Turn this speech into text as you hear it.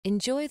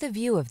Enjoy the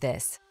view of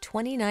this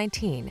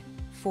 2019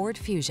 Ford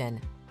Fusion.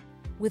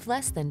 With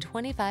less than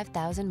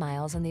 25,000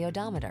 miles on the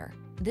odometer,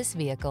 this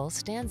vehicle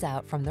stands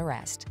out from the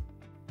rest.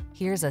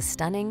 Here's a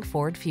stunning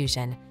Ford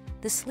Fusion,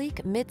 the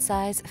sleek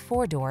midsize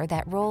four-door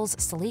that rolls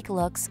sleek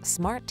looks,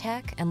 smart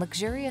tech, and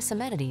luxurious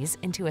amenities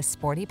into a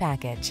sporty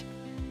package.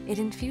 It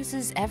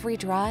infuses every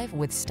drive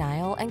with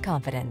style and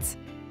confidence.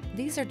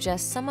 These are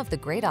just some of the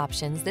great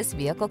options this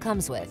vehicle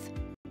comes with: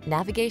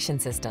 navigation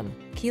system,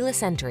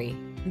 keyless entry,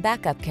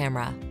 backup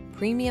camera,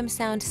 premium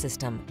sound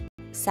system,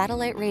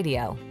 satellite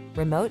radio,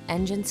 remote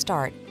engine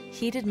start,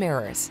 heated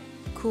mirrors,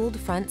 cooled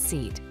front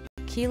seat,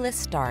 keyless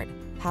start,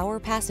 power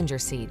passenger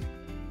seat.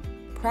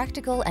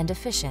 Practical and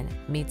efficient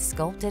meets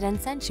sculpted and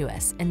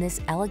sensuous in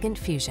this elegant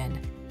Fusion.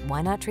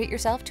 Why not treat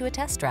yourself to a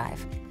test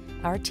drive?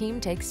 Our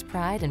team takes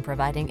pride in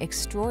providing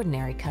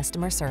extraordinary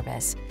customer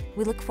service.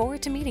 We look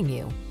forward to meeting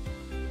you.